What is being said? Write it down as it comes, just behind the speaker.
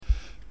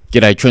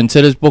G'day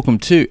trendsetters, welcome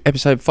to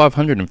episode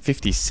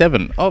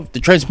 557 of the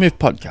Trend Smith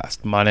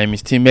podcast. My name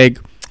is Tim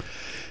Egg,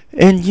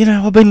 and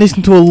I've been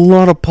listening to a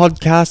lot of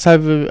podcasts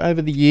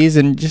over the years,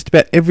 and just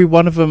about every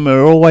one of them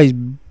are always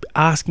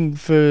asking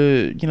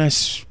for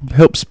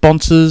help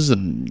sponsors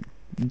and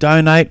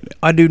donate.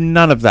 I do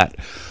none of that.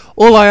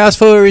 All I ask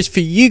for is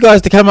for you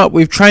guys to come up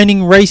with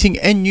training, racing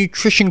and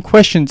nutrition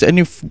questions, and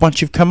once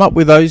you've come up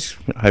with those,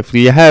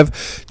 hopefully you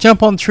have,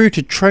 jump on through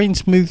to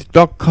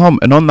trainsmooth.com,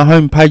 and on the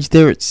home page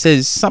there it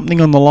says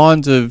something on the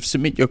lines of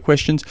submit your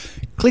questions.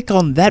 Click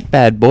on that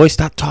bad boy,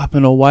 start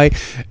typing away,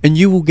 and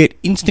you will get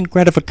instant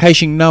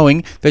gratification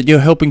knowing that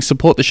you're helping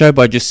support the show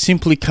by just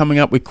simply coming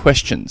up with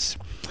questions.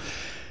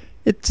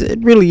 It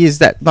really is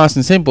that nice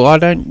and simple.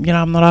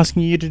 I'm not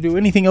asking you to do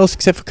anything else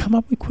except for come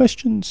up with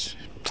questions.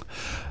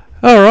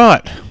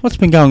 Alright, what's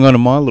been going on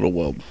in my little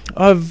world?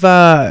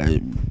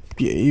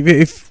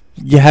 If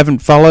you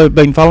haven't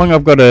been following,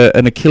 I've got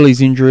an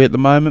Achilles injury at the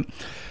moment.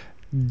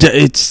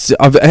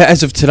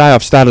 As of today,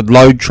 I've started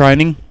load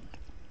training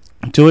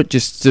to it,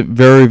 just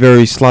very,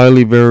 very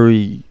slowly,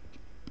 very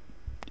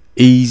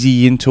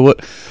easy into it.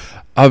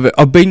 I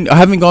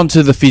haven't gone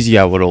to the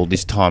physio at all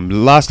this time.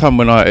 Last time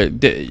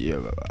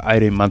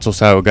 18 months or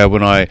so ago,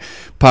 when I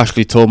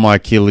partially tore my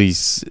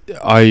Achilles,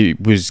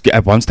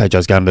 at one stage I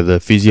was going to the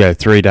physio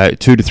 2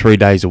 to 3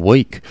 days a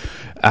week.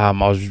 I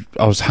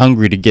was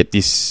hungry to get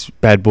this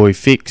bad boy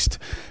fixed.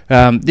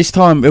 This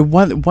time,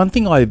 one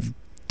thing I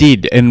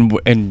did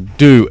and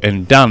do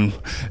and done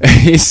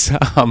is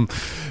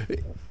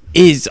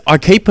I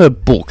keep a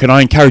book, and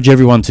I encourage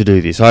everyone to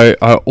do this. I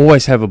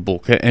always have a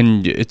book,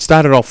 and it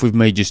started off with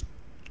me just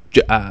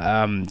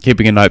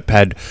keeping a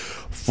notepad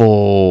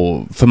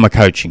for my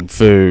coaching,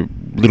 for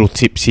little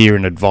tips here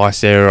and advice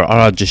there.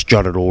 I just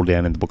jot it all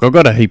down in the book. I've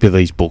got a heap of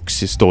these books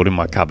stored in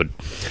my cupboard,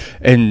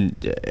 and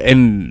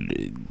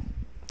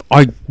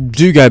I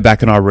do go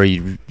back and I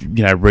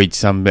read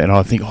some, and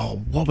I think,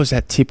 what was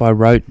that tip I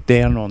wrote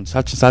down on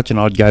such and such, and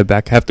I'd go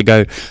back, have to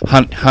go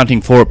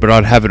hunting for it, but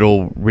I'd have it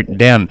all written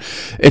down.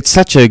 It's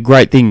such a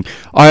great thing.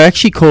 I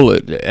actually call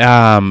it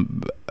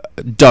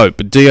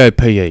DOPE,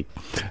 D-O-P-E.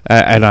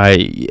 And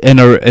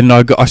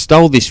I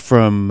stole this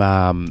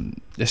from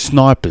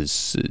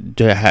snipers.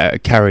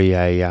 Carry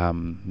a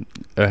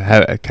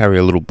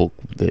little book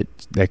that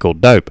they're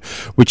called DOPE,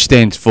 which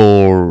stands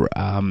for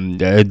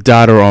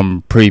data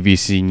on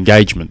previous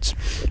engagements.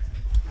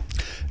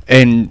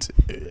 And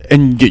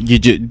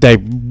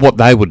what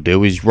they would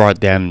do is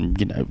write down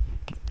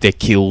their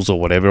kills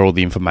or whatever, or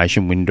the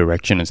information, wind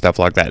direction and stuff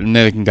like that, and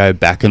then they can go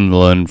back and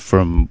learn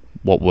from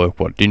what worked,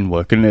 what didn't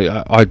work, and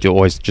I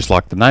always just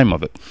like the name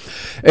of it.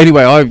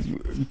 Anyway, I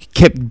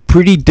kept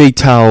pretty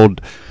detailed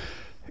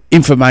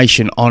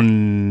information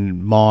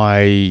on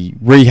my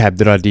rehab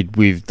that I did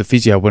with the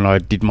physio when I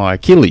did my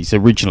Achilles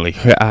originally.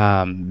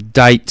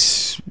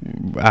 Dates,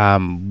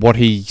 what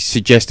he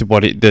suggested,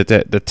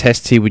 the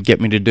tests he would get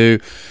me to do,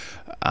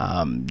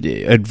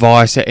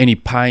 advice, any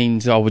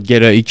pains I would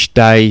get each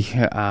day,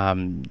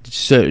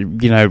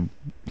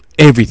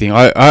 everything.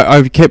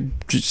 I kept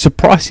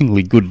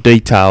surprisingly good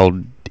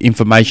detailed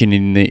information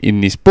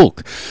in this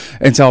book,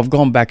 and so I've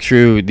gone back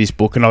through this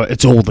book, and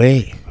it's all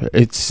there.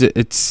 I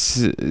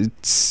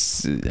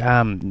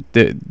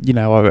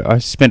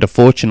spent a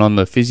fortune on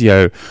the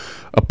physio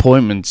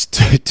appointments,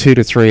 2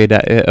 to 3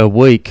 a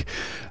week,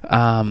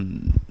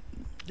 and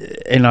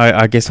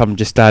I guess I'm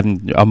just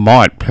starting. I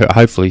might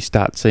hopefully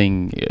start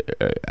seeing,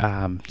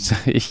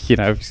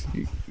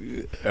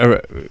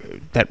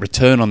 that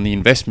return on the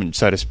investment,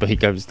 so to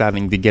speak. I'm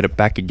starting to get it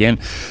back again.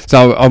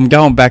 So I'm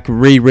going back,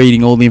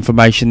 rereading all the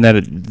information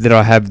that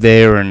I have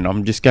there, and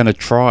I'm just going to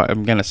try.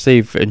 I'm going to see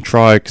if and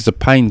try, because the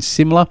pain's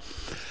similar.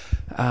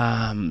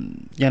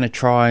 Going to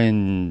try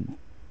and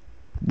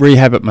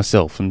rehab it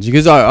myself, and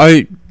because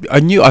I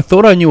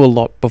thought I knew a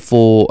lot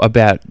before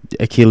about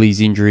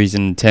Achilles injuries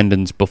and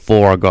tendons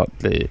before I got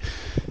the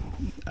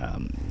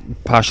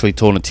partially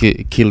torn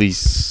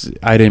Achilles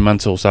 18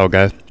 months or so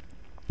ago,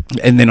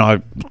 and then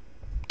I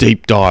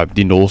deep dived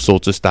into all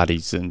sorts of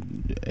studies,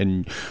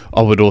 and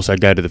I would also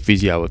go to the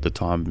physio at the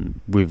time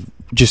with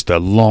just a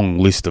long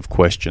list of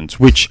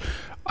questions, which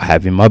I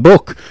have in my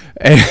book,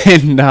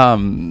 and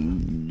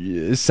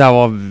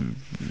so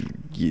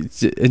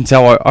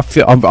I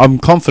feel I'm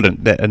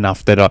confident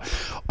enough that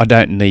I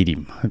don't need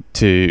him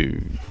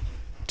to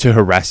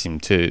harass him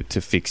to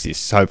fix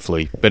this,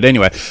 hopefully. But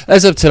anyway,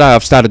 as of today,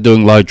 I've started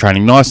doing load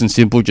training, nice and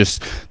simple,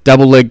 just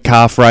double leg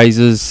calf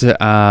raises,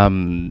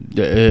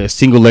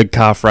 single leg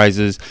calf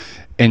raises,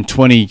 and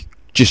 20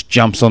 just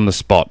jumps on the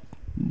spot.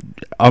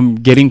 I'm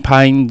getting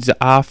pains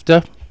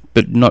after,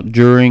 but not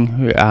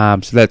during, so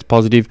that's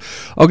positive.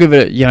 I'll give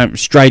it,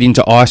 straight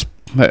into a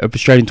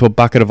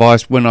bucket of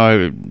ice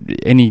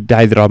any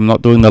day that I'm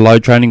not doing the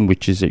load training,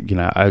 which is,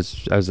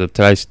 as of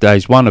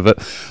today's one of it.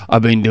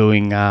 I've been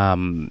doing,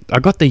 I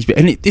got these,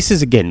 and this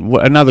is again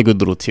another good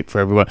little tip for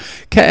everyone.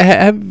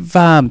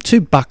 Have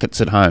 2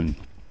 buckets at home.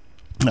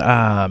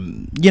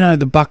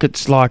 the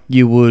buckets like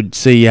you would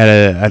see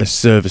at a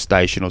service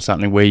station or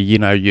something, where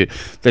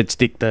they'd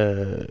stick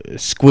the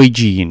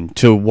squeegee in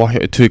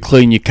to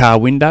clean your car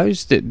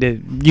windows.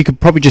 You could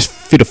probably just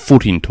fit a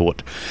foot into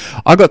it.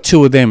 I got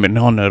 2 of them, and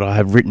on it I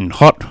have written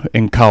hot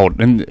and cold.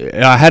 And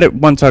I had it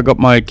once I got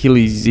my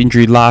Achilles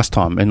injury last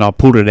time, and I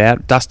pulled it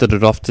out, dusted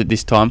it off to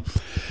this time.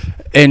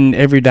 And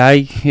every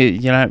day,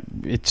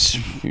 it's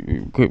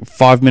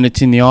 5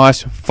 minutes in the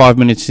ice, 5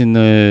 minutes in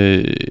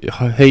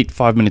the heat,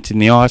 5 minutes in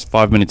the ice,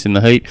 5 minutes in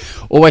the heat.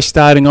 Always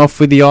starting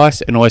off with the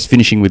ice and always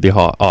finishing with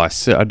the ice.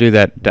 So I do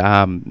that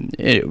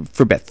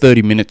for about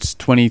 30 minutes,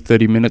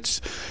 30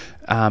 minutes,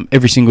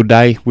 every single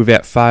day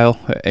without fail,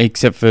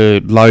 except for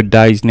load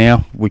days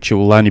now, which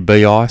will only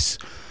be ice.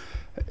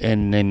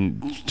 And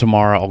then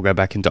tomorrow I'll go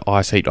back into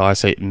ice heat,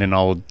 and then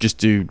I'll just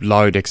do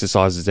load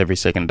exercises every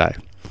second day.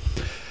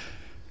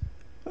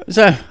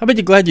 So, I bet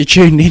you're glad you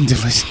tuned in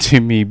to listen to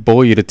me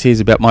bore you to tears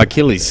about my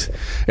Achilles.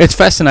 It's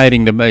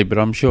fascinating to me, but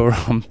I'm sure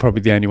I'm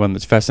probably the only one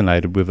that's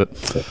fascinated with it.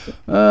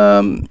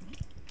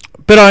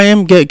 But I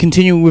am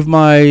continuing with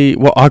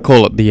what I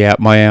call it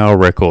my hour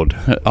record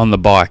on the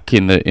bike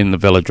in the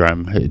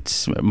velodrome.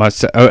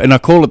 And I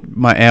call it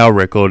my hour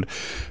record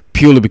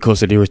purely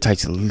because it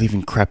irritates the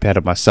living crap out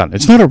of my son.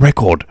 It's not a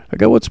record. I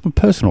go, what's my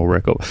personal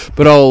record?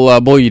 But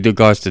I'll bore you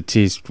guys to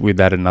tears with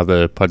that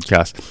another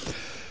podcast.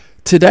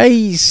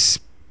 Today's...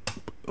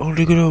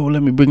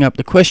 let me bring up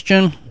the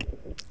question.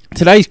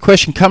 Today's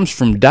question comes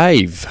from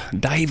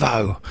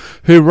Davo,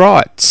 who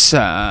writes,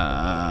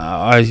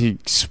 I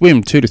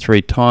swim 2 to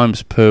 3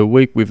 times per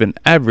week with an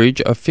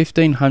average of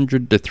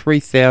 1,500 to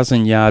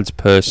 3,000 yards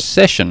per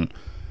session.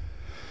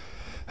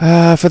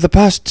 For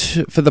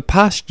the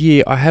past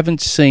year, I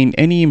haven't seen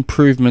any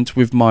improvements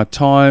with my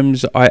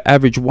times. I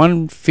average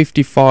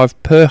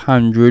 155 per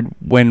 100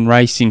 when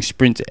racing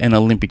sprints and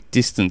Olympic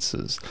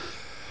distances.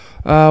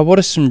 What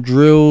are some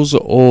drills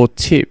or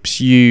tips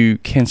you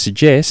can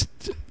suggest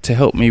to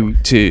help me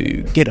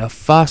to get a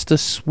faster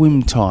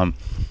swim time?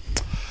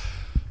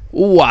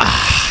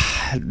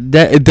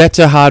 That's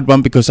a hard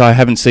one because I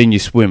haven't seen you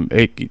swim.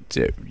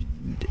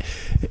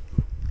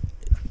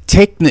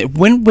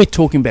 When we're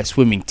talking about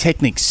swimming,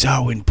 technique's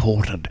so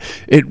important.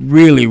 It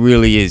really,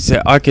 really is.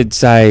 I could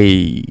say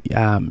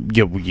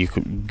you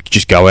could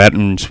just go out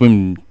and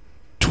swim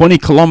 20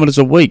 kilometres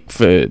a week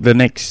for the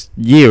next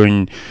year,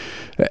 and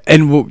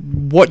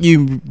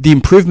the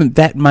improvement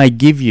that may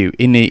give you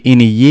in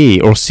a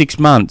year or 6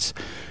 months,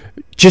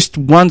 just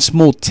one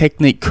small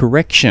technique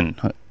correction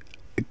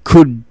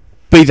could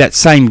be that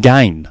same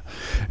gain,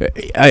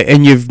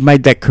 and you've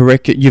made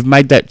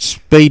that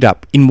speed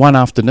up in one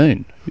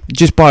afternoon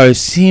just by a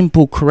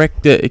simple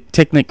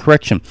technique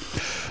correction.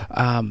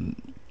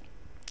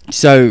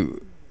 So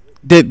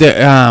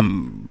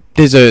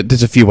there's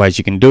a few ways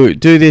you can do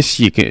this.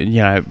 You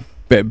can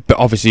But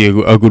obviously,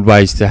 a good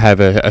way is to have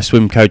a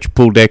swim coach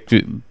pool deck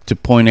to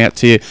point out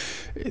to you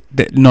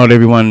that not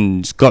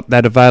everyone's got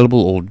that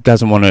available or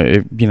doesn't want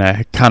to,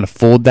 can't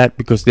afford that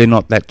because they're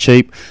not that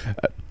cheap.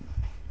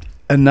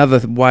 Another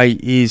way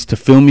is to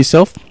film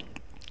yourself.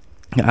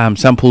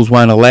 Some pools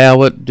won't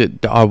allow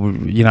it.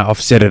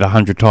 I've said it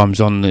 100 times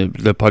on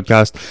the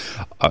podcast.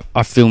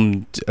 I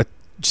filmed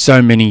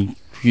so many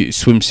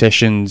swim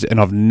sessions and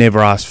I've never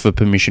asked for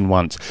permission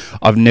once.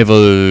 I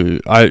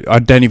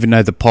don't even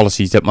know the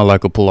policies at my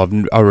local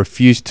pool. I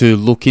refuse to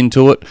look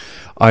into it.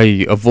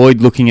 I avoid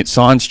looking at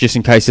signs just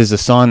in case there's a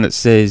sign that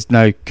says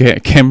no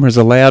cameras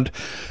allowed.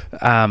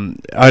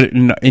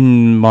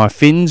 In my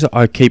fins,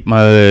 I keep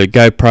my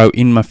GoPro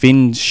in my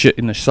fins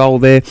in the sole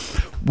there.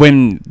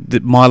 When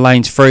my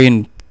lane's free,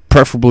 and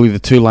preferably the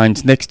 2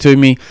 lanes next to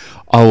me,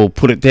 I will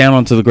put it down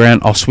onto the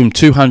ground. I'll swim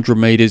 200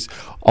 metres.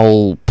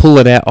 I'll pull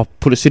it out. I'll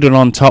sit it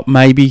on top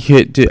maybe,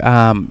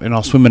 and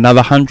I'll swim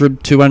another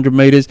 200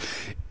 metres.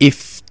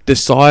 If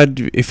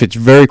it's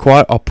very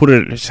quiet, I'll put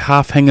it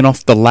half hanging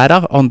off the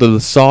ladder onto the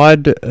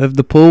side of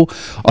the pool.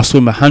 I'll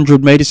swim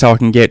 100 metres so I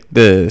can get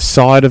the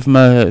side of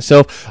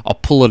myself. I'll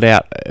pull it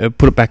out,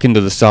 put it back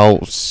into the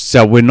sole.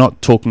 So we're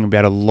not talking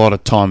about a lot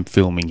of time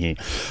filming here.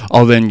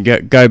 I'll then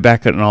go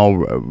back and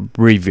I'll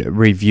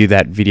review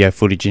that video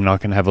footage and I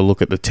can have a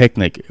look at the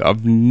technique.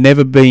 I've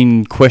never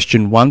been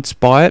questioned once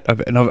by it,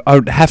 and I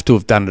would have to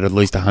have done it at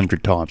least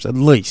 100 times, at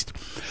least.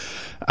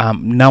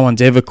 No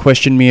one's ever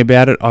questioned me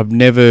about it. I've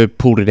never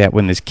pulled it out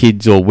when there's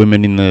kids or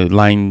women in the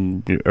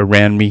lane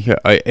around me.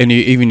 And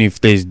even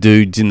if there's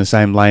dudes in the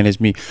same lane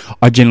as me,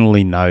 I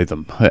generally know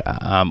them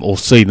or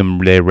see them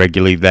there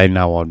regularly. They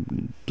know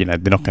they're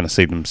not going to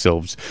see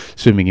themselves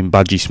swimming in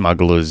budgie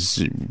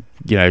smugglers,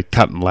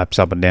 cutting laps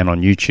up and down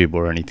on YouTube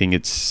or anything.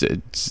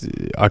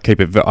 I keep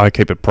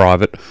it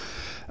private.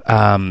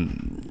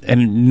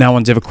 And no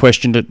one's ever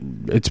questioned it.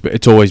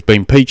 It's always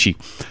been peachy,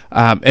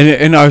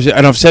 and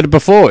I've said it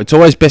before. It's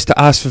always best to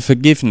ask for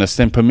forgiveness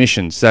than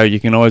permission. So you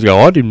can always go,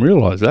 I didn't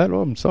realise that.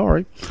 Oh, I'm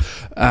sorry.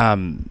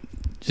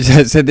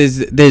 So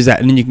there's that,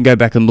 and then you can go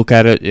back and look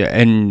at it,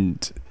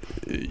 and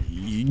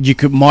you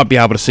might be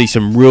able to see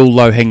some real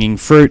low hanging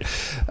fruit.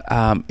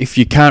 If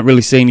you can't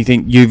really see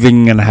anything, you're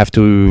then going to have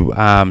to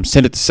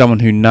send it to someone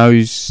who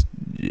knows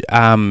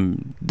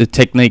the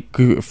technique,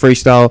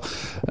 freestyle,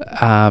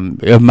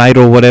 a mate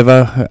or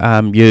whatever.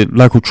 Your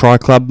local tri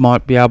club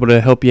might be able to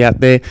help you out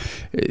there.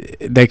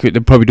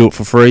 They'd probably do it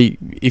for free.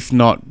 If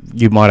not,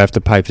 you might have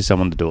to pay for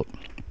someone to do it.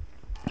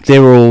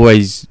 There are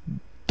always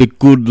the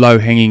good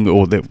low-hanging,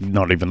 or they're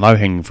not even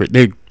low-hanging fruit.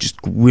 They're just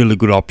really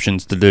good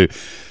options to do.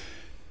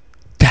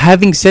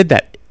 Having said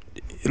that,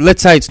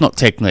 let's say it's not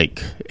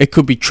technique. It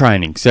could be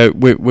training. So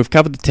we've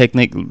covered the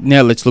technique.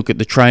 Now let's look at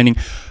the training.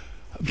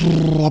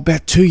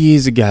 About 2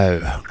 years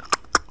ago,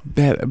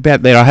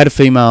 about there, I had a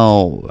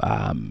female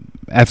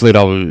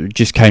athlete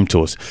just came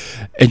to us,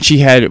 and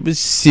it was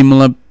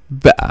similar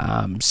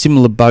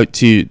boat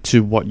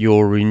to what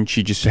you're in.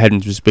 She just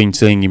hadn't been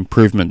seeing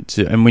improvement,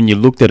 and when you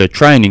looked at her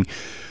training,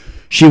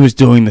 she was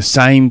doing the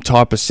same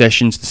type of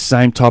sessions, the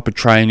same type of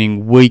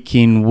training, week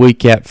in,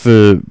 week out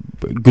for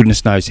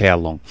goodness knows how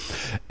long.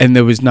 And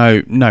there was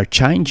no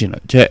change in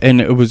it. And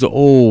it was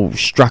all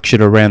structured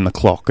around the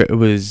clock. It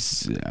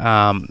was,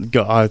 I'm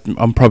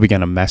probably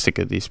going to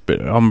massacre this, but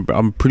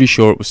I'm pretty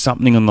sure it was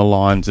something on the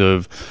lines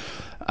of,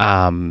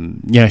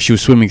 she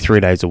was swimming 3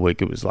 days a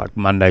week. It was like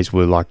Mondays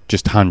were like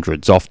just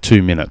hundreds off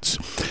 2 minutes.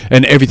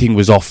 And everything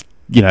was off,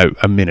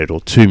 a minute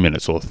or 2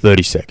 minutes or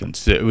 30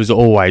 seconds. It was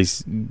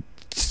always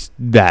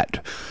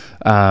that,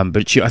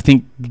 but I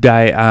think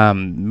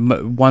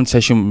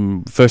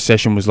first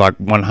session was like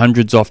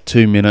 100s off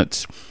 2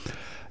 minutes.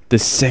 The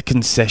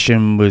second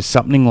session was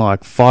something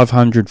like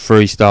 500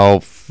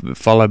 freestyle,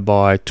 followed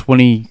by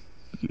 20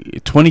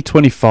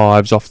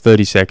 25s off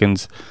 30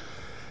 seconds,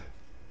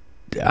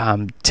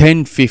 10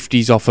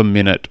 50s off a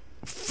minute,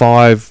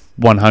 5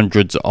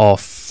 100s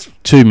off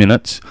 2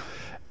 minutes,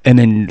 and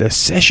then the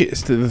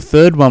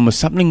third one was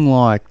something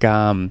like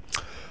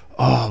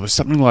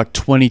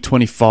 20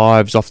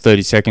 25s off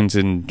 30 seconds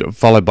and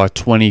followed by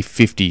 20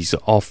 50s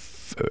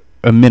off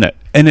a minute.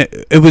 And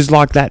it was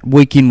like that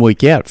week in,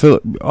 week out for,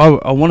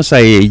 I want to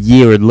say, a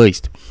year at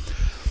least.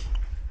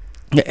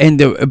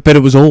 But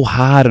it was all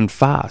hard and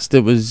fast.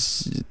 It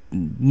was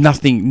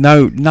nothing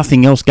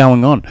else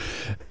going on.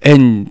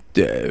 And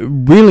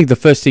really the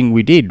first thing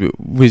we did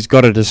was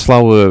got her to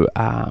slow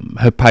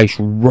her pace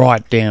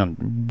right down.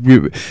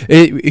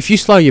 If you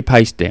slow your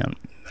pace down,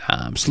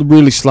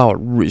 really slow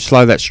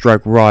that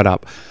stroke right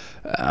up,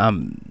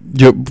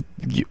 you're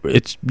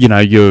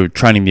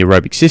training the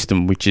aerobic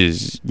system, which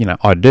is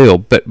ideal.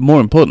 But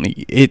more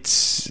importantly,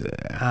 it's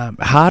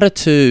harder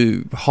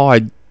to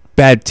hide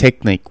bad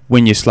technique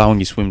when you're slowing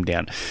your swim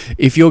down.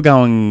 If you're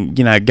going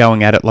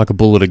at it like a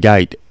bull at a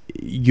gate,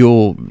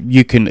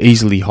 you can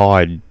easily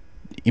hide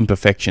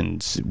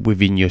imperfections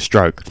within your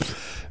stroke.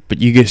 But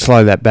you get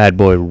slow that bad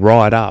boy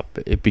right up,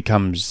 it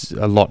becomes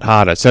a lot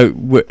harder. So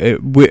we'd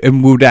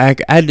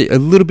add a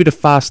little bit of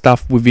fast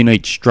stuff within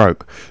each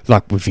stroke.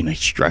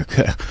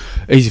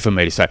 Easy for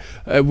me to say.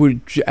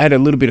 We'd add a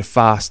little bit of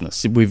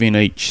fastness within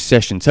each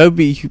session. So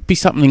it'd be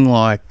something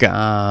like,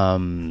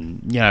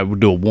 we'll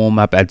do a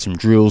warm-up, add some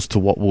drills to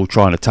what we're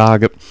trying to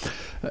target.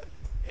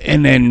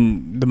 And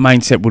then the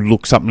main set would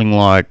look something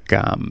like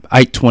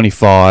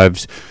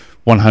 825s,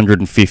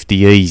 150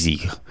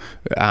 easy.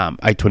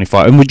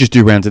 825, and we'd just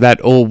do rounds of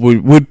that, or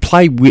we'd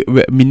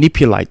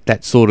manipulate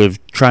that sort of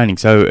training.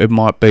 So it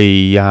might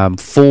be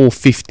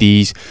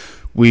 450s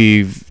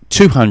with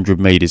 200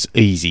 meters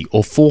easy,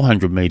 or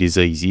 400 meters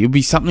easy. It'd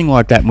be something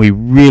like that, and we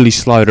really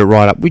slowed it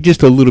right up with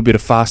just a little bit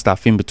of fast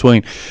stuff in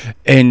between.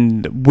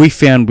 And we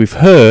found with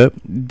her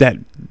that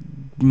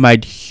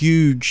made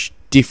huge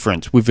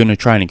difference within her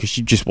training, because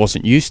she just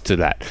wasn't used to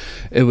that.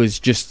 It was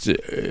just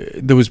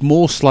there was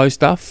more slow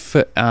stuff,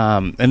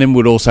 and then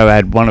we'd also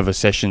add one of her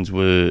sessions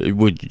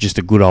would just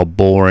a good old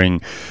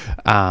boring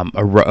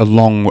a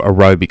long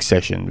aerobic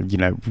session.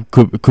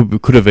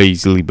 Could have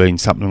easily been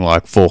something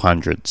like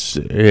 400s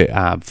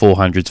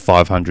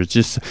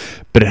 500s,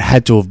 but it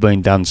had to have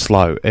been done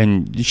slow.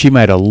 And she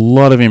made a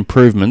lot of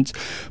improvements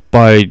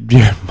by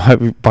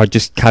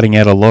just cutting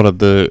out a lot of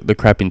the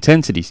crap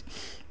intensities.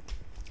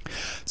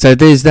 So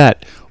there's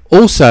that.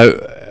 Also,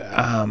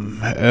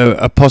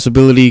 a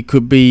possibility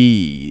could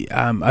be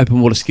open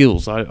water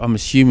skills. I'm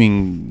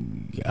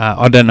assuming,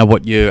 I don't know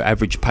what your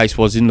average pace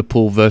was in the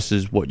pool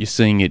versus what you're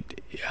seeing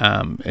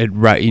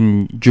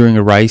during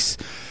a race.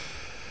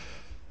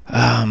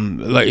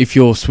 Like if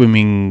you're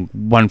swimming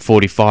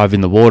 145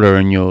 in the water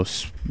and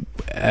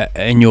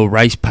your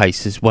race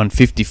pace is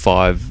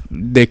 155,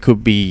 there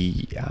could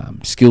be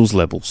skills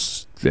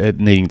levels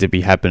needing to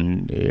be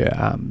happen.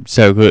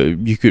 So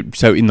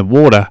in the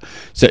water,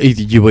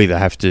 you either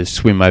have to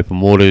swim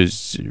open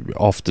waters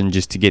often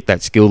just to get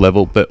that skill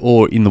level,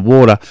 or in the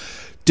water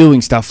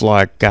doing stuff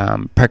like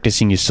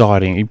practicing your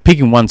sighting,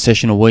 picking one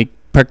session a week,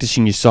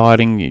 practicing your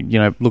sighting,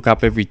 look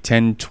up every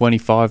 10,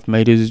 25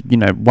 meters,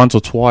 once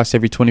or twice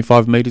every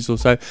 25 meters or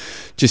so,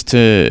 just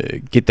to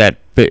get that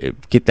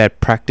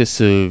practice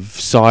of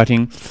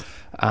sighting.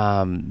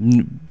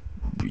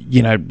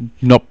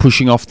 not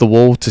pushing off the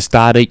wall to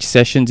start each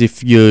sessions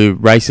if your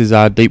races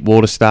are deep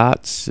water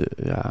starts.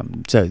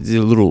 So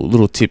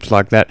little tips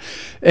like that,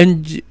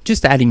 and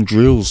just adding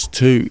drills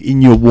too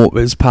in your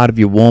as part of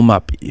your warm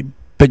up.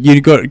 But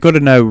you got to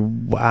know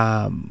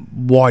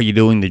why you're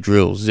doing the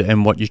drills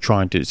and what you're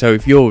trying to. So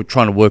if you're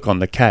trying to work on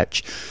the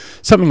catch,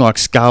 something like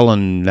scull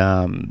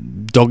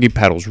and doggy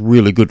paddle's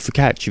really good for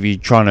catch. If you're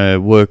trying to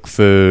work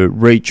for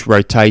reach,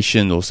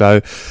 rotation, or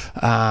so,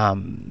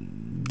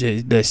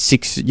 the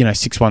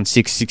 616,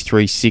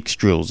 636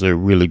 drills are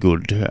really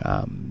good.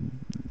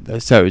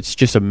 So it's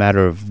just a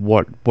matter of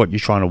what you're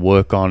trying to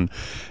work on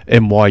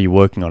and why you're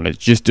working on it.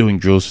 Just doing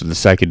drills for the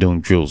sake of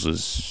doing drills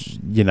is,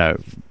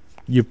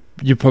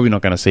 you're probably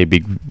not going to see a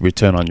big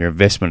return on your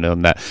investment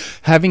on that.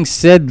 Having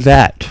said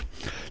that,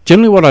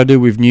 generally what I do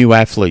with new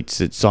athletes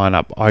that sign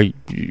up,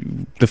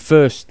 the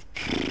first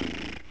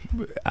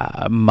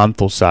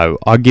month or so,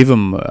 I give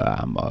them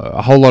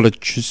a whole lot of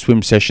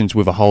swim sessions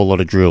with a whole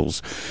lot of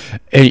drills,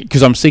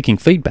 because I'm seeking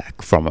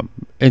feedback from them.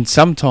 And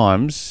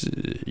sometimes,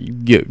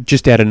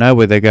 just out of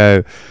nowhere, they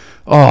go,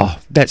 "Oh,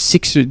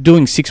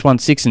 doing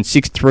 616 and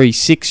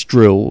 636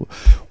 drill,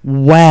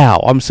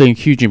 wow, I'm seeing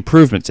huge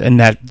improvements," and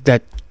that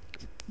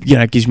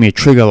gives me a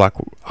trigger. Like,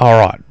 all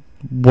right,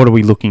 what are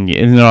we looking at?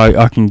 And then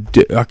I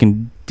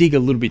can dig a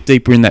little bit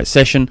deeper in that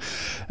session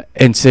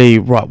and see,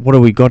 right, what do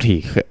we got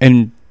here?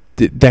 And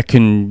that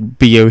can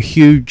be a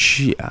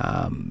huge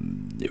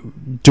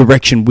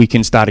direction we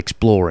can start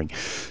exploring.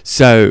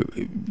 So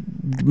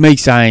me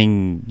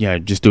saying,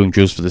 just doing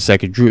drills for the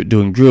sake of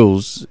doing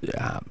drills,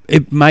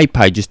 it may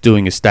pay just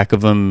doing a stack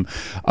of them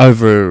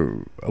over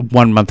a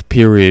 1 month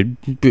period,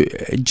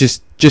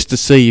 just to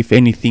see if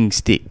anything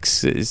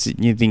sticks.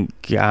 You think,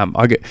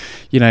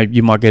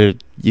 you might get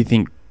it, you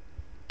think,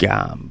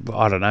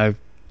 I don't know,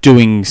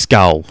 doing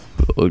scull,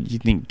 or you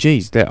think,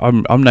 geez,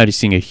 I'm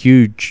noticing a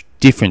huge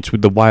difference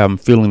with the way I'm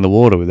feeling the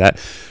water with that.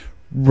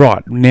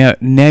 Right, now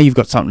you've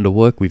got something to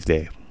work with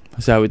there.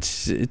 So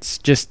it's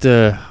just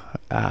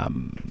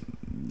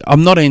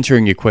I'm not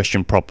answering your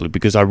question properly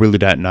because I really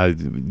don't know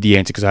the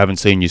answer, because I haven't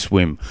seen you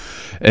swim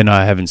and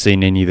I haven't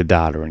seen any of the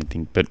data or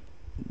anything. But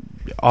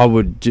I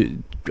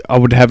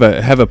would have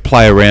a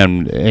play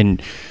around,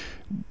 and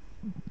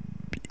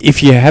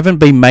if you haven't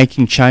been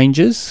making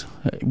changes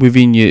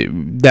within you,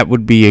 that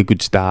would be a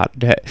good start.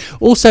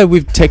 Also,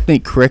 with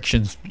technique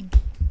corrections,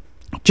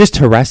 just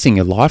harassing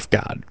a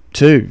lifeguard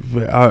too.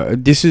 These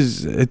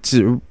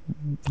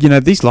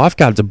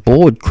lifeguards are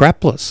bored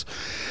crapless.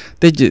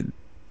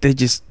 They're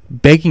just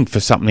begging for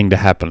something to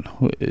happen.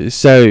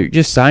 So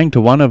just saying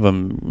to one of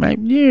them, mate,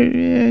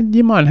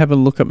 you might have a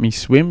look at me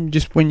swim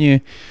just when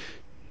you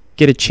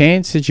get a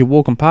chance as you're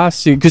walking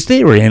past, because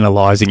they're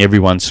analysing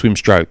everyone's swim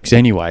strokes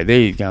anyway.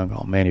 They're going,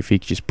 oh man, if he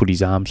could just put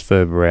his arms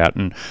further out,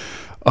 and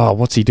oh,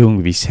 what's he doing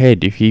with his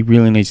head? If he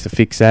really needs to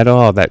fix that,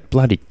 oh, that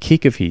bloody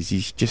kick of his,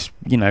 he's just,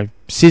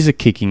 scissor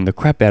kicking the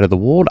crap out of the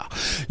water.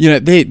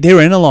 They're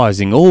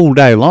analysing all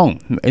day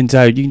long. And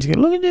so you can just go,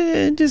 look,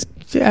 just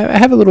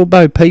have a little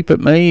bo peep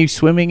at me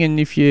swimming, and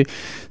if you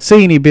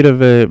see any bit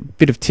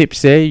of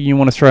tips there you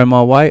want to throw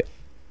my way,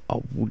 I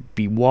would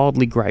be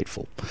wildly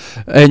grateful.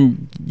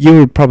 And you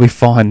would probably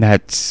find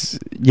that,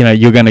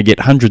 you're going to get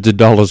hundreds of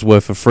dollars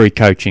worth of free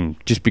coaching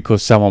just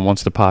because someone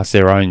wants to pass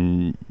their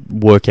own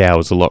work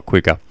hours a lot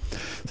quicker.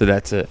 So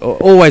that's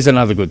always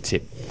another good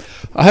tip.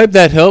 I hope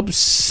that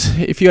helps.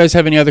 If you guys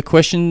have any other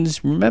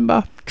questions,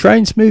 remember,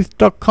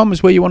 trainsmooth.com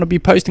is where you want to be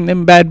posting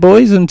them bad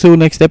boys. Until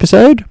next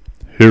episode,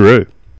 hooroo.